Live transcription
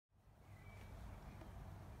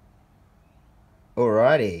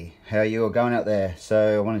Alrighty, how are you all going out there?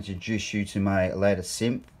 So I wanted to introduce you to my latest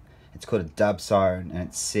synth. It's called a dub Siren and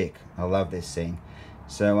it's sick. I love this thing.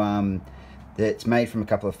 So it's made from a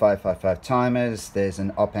couple of 555 timers. There's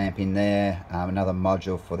an op amp in there, another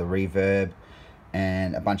module for the reverb,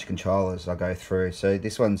 and a bunch of controllers I'll go through. So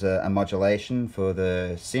this one's a modulation for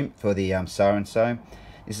the synth, for the Siren. So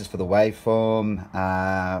this is for the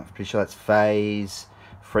waveform, pretty sure that's phase,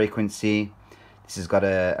 frequency. This has got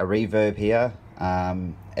a reverb here,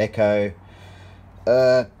 echo,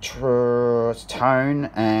 tone,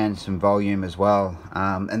 and some volume as well.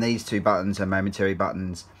 And these two buttons are momentary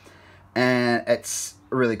buttons, and it's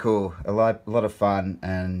really cool, a lot of fun,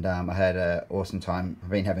 and I had an awesome time. I've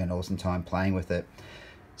been having an awesome time playing with it.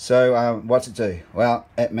 So what's it do? Well,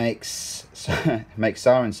 it makes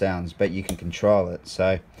siren sounds, but you can control it.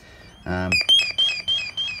 So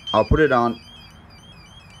I'll put it on.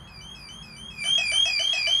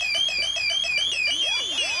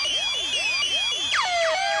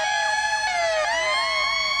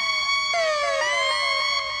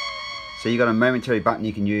 So you got a momentary button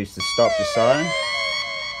you can use to stop the siren.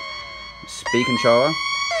 Speed controller.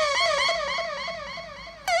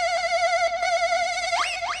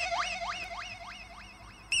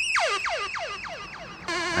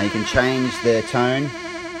 And you can change the tone.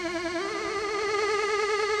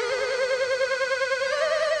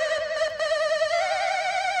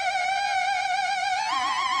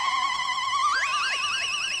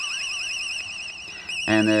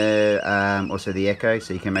 And also the echo,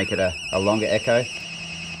 so you can make it a longer echo.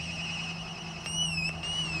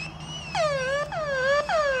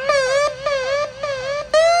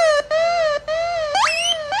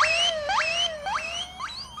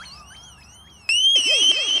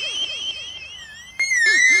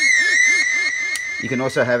 You can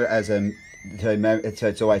also have it as so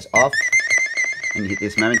it's always off, and you hit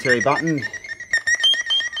this momentary button.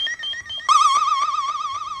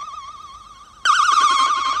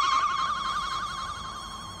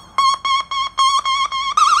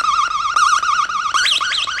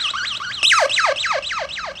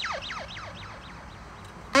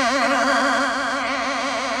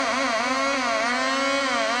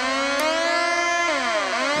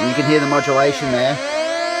 And you can hear the modulation there.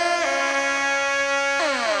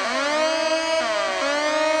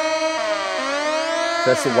 So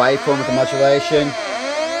that's the waveform with the modulation.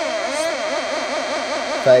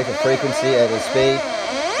 Phase or frequency over speed.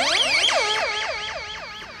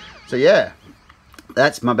 So yeah,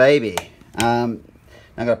 that's my baby.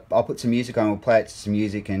 I'll put some music on, we'll play it to some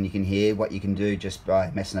music, and you can hear what you can do just by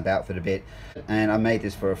messing about for a bit. And I made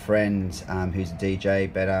this for a friend who's a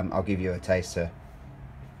DJ, but I'll give you a taster.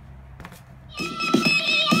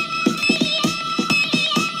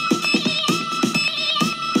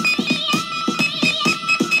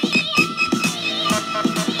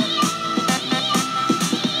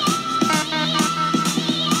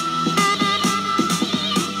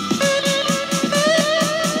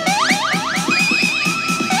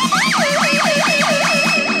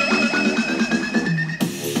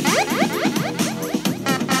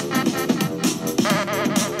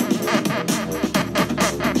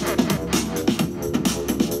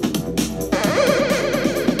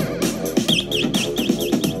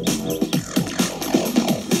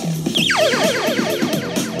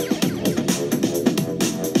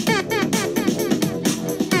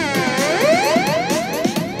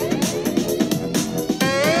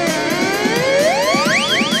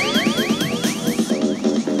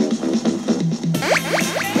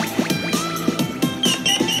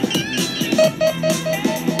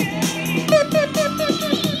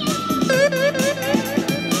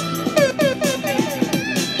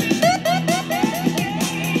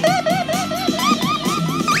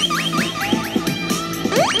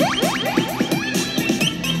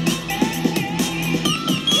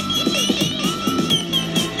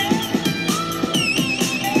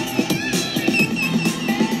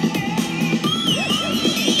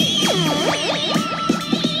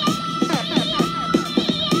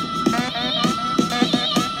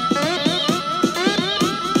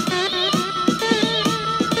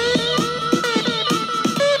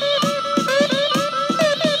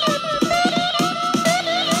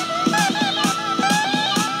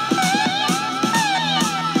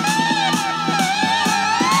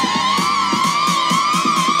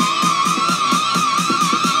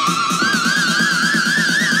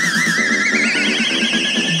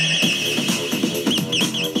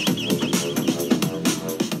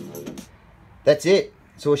 That's it.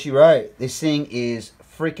 That's all she wrote. This thing is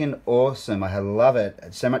freaking awesome. I love it.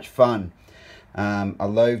 It's so much fun. I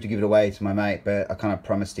loathe to give it away to my mate, but I kind of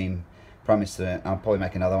promised that I'll probably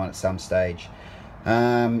make another one at some stage.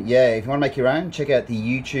 Yeah, if you want to make your own, check out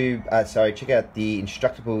the check out the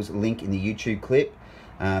Instructables link in the YouTube clip.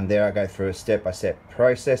 There I go through a step-by-step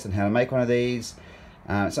process on how to make one of these.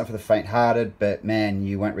 It's not for the faint-hearted, but man,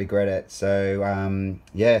 you won't regret it. So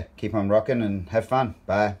yeah, keep on rocking and have fun.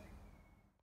 Bye.